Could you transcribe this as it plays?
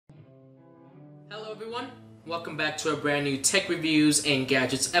Hello everyone, welcome back to a brand new tech reviews and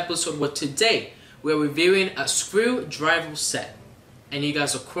gadgets episode where today we're reviewing a screwdriver set and you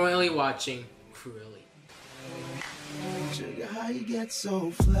guys are currently watching CrewElite. Sugar, how you get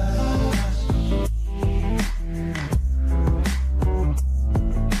so fly?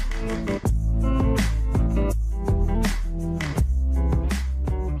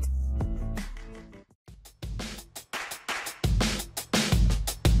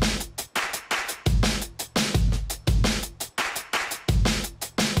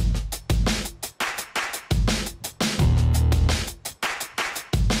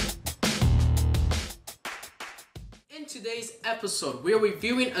 In today's episode, we're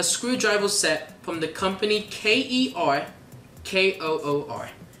reviewing a screwdriver set from the company KerKoor,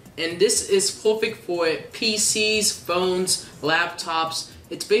 and this is perfect for PCs, phones, laptops.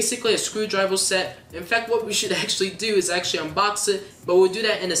 It's basically a screwdriver set. In fact, what we should actually do is actually unbox it, but we'll do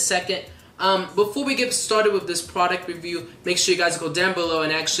that in a second. Before we get started with this product review, make sure you guys go down below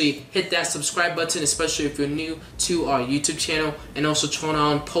and actually hit that subscribe button, especially if you're new to our YouTube channel, and also turn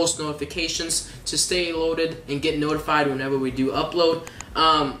on post notifications to stay loaded and get notified whenever we do upload.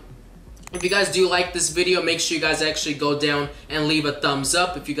 If you guys do like this video, make sure you guys actually go down and leave a thumbs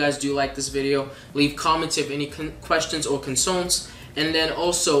up. If you guys do like this video, leave comments if any questions or concerns. And then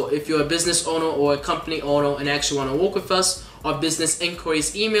also, if you're a business owner or a company owner and actually want to work with us, our business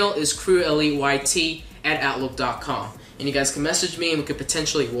inquiries email is CrewElite@outlook.com, and you guys can message me and we could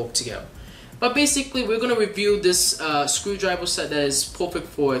potentially work together. But basically, we're going to review this screwdriver set that is perfect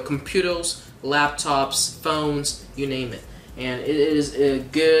for computers, laptops, phones, you name it. And it is a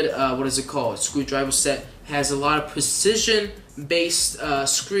good, screwdriver set. Has a lot of precision-based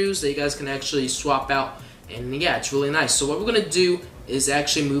screws that you guys can actually swap out. And yeah, it's really nice. So what we're going to do is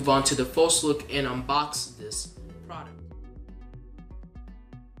actually move on to the first look and unbox this product.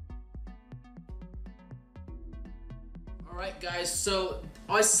 Alright guys, so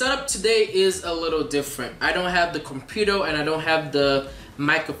our setup today is a little different. I don't have the computer and I don't have the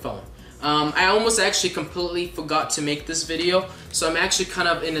microphone. I almost actually completely forgot to make this video, so I'm actually kind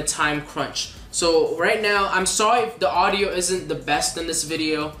of in a time crunch. So right now, I'm sorry if the audio isn't the best in this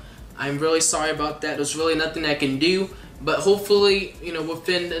video. I'm really sorry about that. There's really nothing I can do, but hopefully, you know,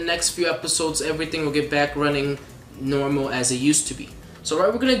 within the next few episodes, everything will get back running normal as it used to be. So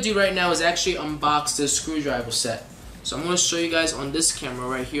what we're gonna do right now is actually unbox this screwdriver set. So I'm gonna show you guys on this camera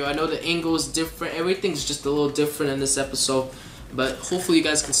right here. I know the angle is different. Everything's just a little different in this episode, but hopefully you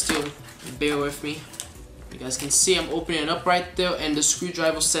guys can still bear with me. You guys can see I'm opening it up right there, and the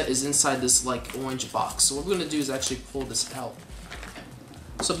screwdriver set is inside this like orange box. So what we're gonna do is actually pull this out.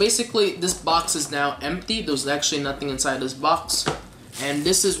 So basically, this box is now empty. There's actually nothing inside this box, and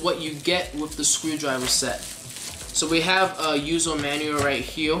this is what you get with the screwdriver set. So we have a user manual right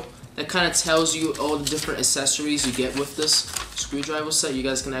here that kind of tells you all the different accessories you get with this screwdriver set. You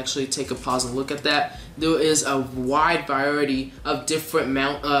guys can actually take a pause and look at that. There is a wide variety of different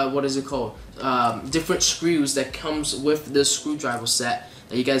different screws that comes with this screwdriver set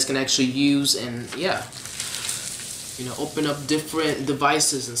that you guys can actually use, and yeah, you know, open up different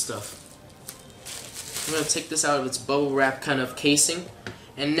devices and stuff. I'm gonna take this out of its bubble wrap kind of casing,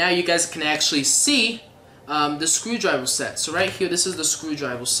 and now you guys can actually see the screwdriver set. So right here, this is the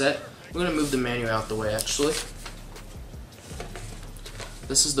screwdriver set. We're gonna move the manual out the way actually.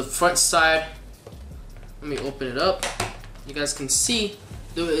 This is the front side. Let me open it up. You guys can see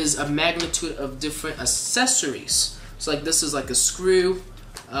there is a magnitude of different accessories. So like this is like a screw.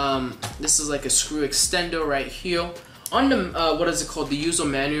 This is like a screw extender right here. On the the user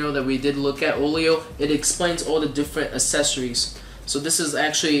manual that we did look at earlier, it explains all the different accessories. So this is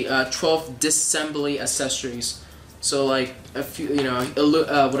actually 12 disassembly accessories. So like a few, you know,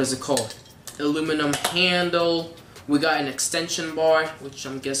 aluminum handle. We got an extension bar, which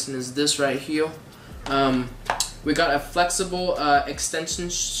I'm guessing is this right here. We got a flexible extension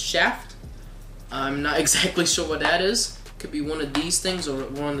shaft. I'm not exactly sure what that is. Could be one of these things or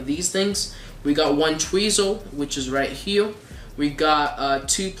one of these things. We got one tweezer, which is right here. We got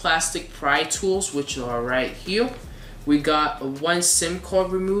two plastic pry tools, which are right here. We got one SIM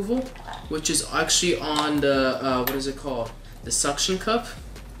card removal, which is actually on the the suction cup.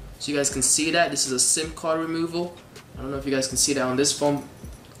 So you guys can see that this is a SIM card removal. I don't know if you guys can see that on this phone,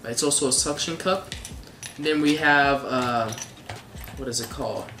 but it's also a suction cup. And then we have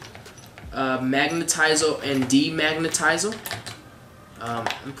magnetizer and demagnetizer.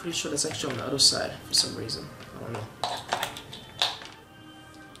 I'm pretty sure that's actually on the other side for some reason. I don't know.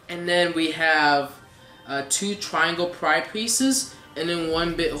 And then we have two triangle pry pieces, and then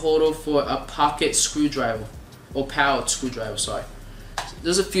one bit holder for a pocket screwdriver, or powered screwdriver, sorry.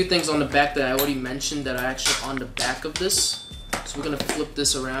 there's a few things on the back that I already mentioned that are actually on the back of this. So we're gonna flip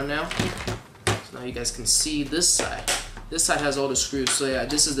this around now. So now you guys can see this side. This side has all the screws. So yeah,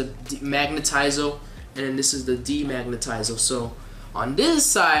 this is the magnetizer, and then this is the demagnetizer. So on this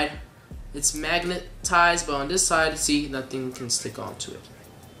side, it's magnetized, but on this side, see, nothing can stick onto it.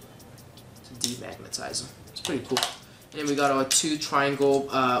 It's a demagnetizer. It's pretty cool. And we got our two triangle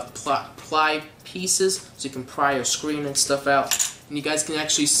ply pieces, so you can pry your screen and stuff out. And you guys can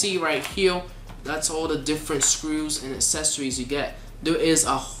actually see right here, that's all the different screws and accessories you get. There is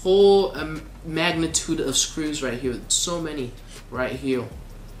a whole magnitude of screws right here. So many right here.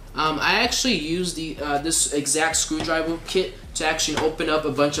 I actually used this exact screwdriver kit to actually open up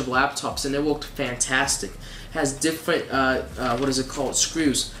a bunch of laptops, and it worked fantastic. It has different, what is it called,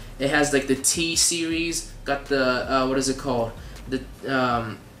 screws. It has like the T series, got the, what is it called? The,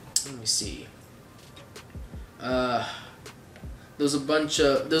 let me see. There's a bunch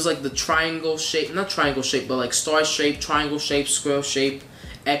of, there's like the triangle shape, not triangle shape, but like star shape, triangle shape, square shape,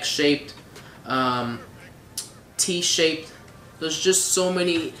 X shaped, T shaped. There's just so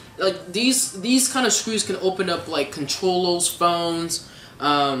many, like these kind of screws can open up like controllers, phones,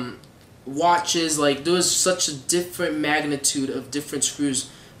 watches. Like there's such a different magnitude of different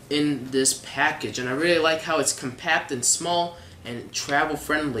screws in this package, and I really like how it's compact and small and travel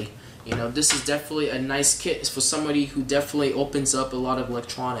friendly. You know, this is definitely a nice kit for somebody who definitely opens up a lot of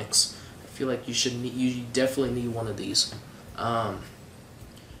electronics. I feel like you definitely need one of these.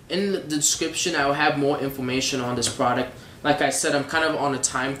 In the description, I will have more information on this product. Like I said, I'm kind of on a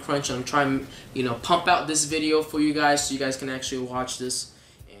time crunch, and I'm trying, you know, pump out this video for you guys so you guys can actually watch this.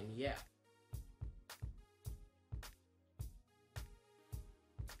 And yeah.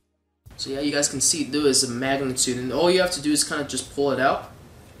 So yeah, you guys can see there is a magnitude, and all you have to do is kind of just pull it out.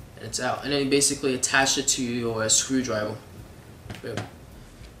 And it's out, and then you basically attach it to your screwdriver.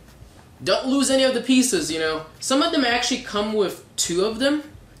 Don't lose any of the pieces, you know. Some of them actually come with two of them,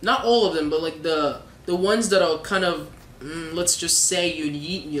 not all of them, but like the ones that are kind of, let's just say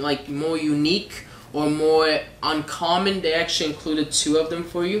unique, like more unique or more uncommon, they actually included two of them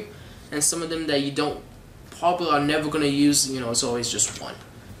for you. And some of them that you don't probably are never gonna use, you know, it's always just one.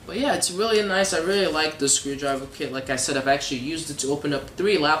 But yeah, it's really nice. I really like the screwdriver kit. Like I said, I've actually used it to open up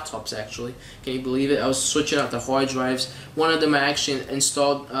 3 laptops actually. Can you believe it? I was switching out the hard drives. One of them I actually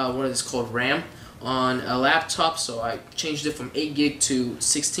installed what is called RAM on a laptop, so I changed it from 8 gig to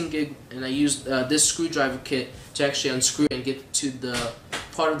 16 gig, and I used this screwdriver kit to actually unscrew and get to the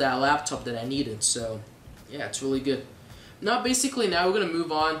part of that laptop that I needed. So yeah, it's really good. Now basically, now we're going to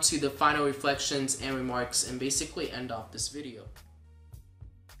move on to the final reflections and remarks and basically end off this video.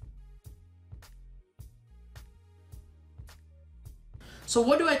 So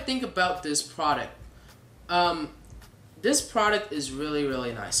what do I think about this product? This product is really,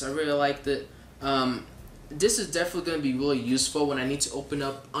 really nice. I really liked it. This is definitely going to be really useful when I need to open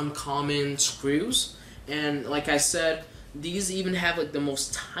up uncommon screws. And like I said, these even have like the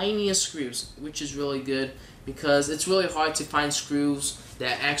most tiniest screws, which is really good because it's really hard to find screws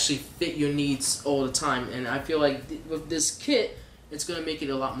that actually fit your needs all the time. And I feel like with this kit, it's going to make it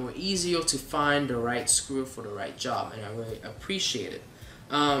a lot more easier to find the right screw for the right job, and I really appreciate it.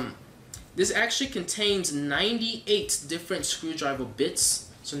 This actually contains 98 different screwdriver bits,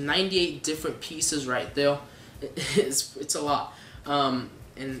 so 98 different pieces right there. It's a lot, and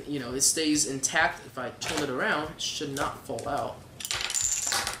you know, it stays intact. If I turn it around, it should not fall out.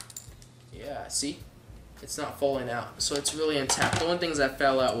 Yeah, see, it's not falling out, so it's really intact. The only things that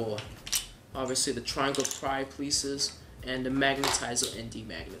fell out were obviously the triangle pry pieces and the magnetizer and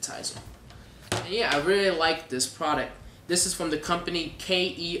demagnetizer. And yeah, I really like this product. This is from the company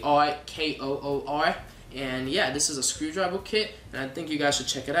KerKoor, and yeah, this is a screwdriver kit, and I think you guys should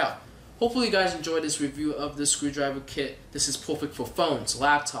check it out. Hopefully you guys enjoyed this review of this screwdriver kit. This is perfect for phones,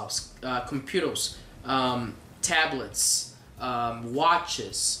 laptops, computers, tablets,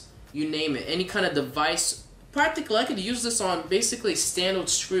 watches, you name it, any kind of device. Practically, I could use this on basically standard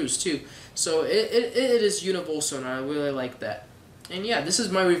screws too. So it is universal, and I really like that. And yeah, this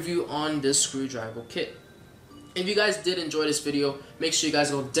is my review on this screwdriver kit. If you guys did enjoy this video, make sure you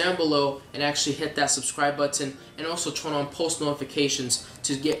guys go down below and actually hit that subscribe button, and also turn on post notifications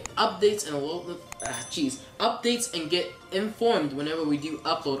to get updates and updates and get informed whenever we do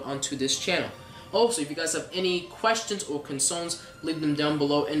upload onto this channel. Also, if you guys have any questions or concerns, leave them down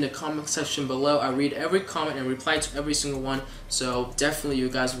below in the comment section below. I read every comment and reply to every single one, so definitely you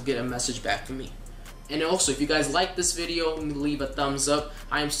guys will get a message back from me. And also, if you guys like this video, leave a thumbs up.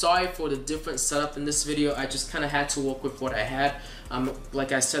 I am sorry for the different setup in this video. I just kind of had to work with what I had.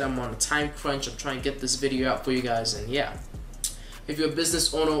 Like I said, I'm on a time crunch. I'm trying to get this video out for you guys, and yeah. If you're a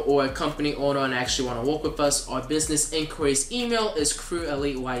business owner or a company owner and actually want to work with us, our business inquiries email is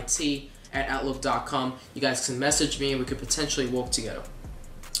CrewElite@outlook.com. You guys can message me and we could potentially work together.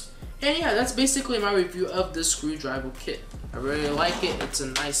 And yeah, that's basically my review of the screwdriver kit. I really like it. It's a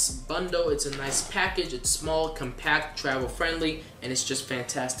nice bundle. It's a nice package. It's small, compact, travel friendly, and it's just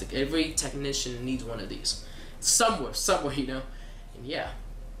fantastic. Every technician needs one of these. Somewhere, you know. And yeah.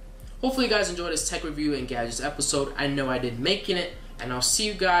 Hopefully you guys enjoyed this tech review and gadgets episode. I know I did making it, and I'll see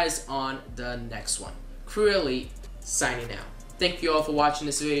you guys on the next one. CrewElite signing out. Thank you all for watching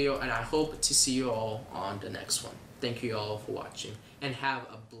this video, and I hope to see you all on the next one. Thank you all for watching, and have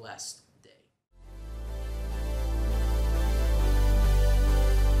a blessed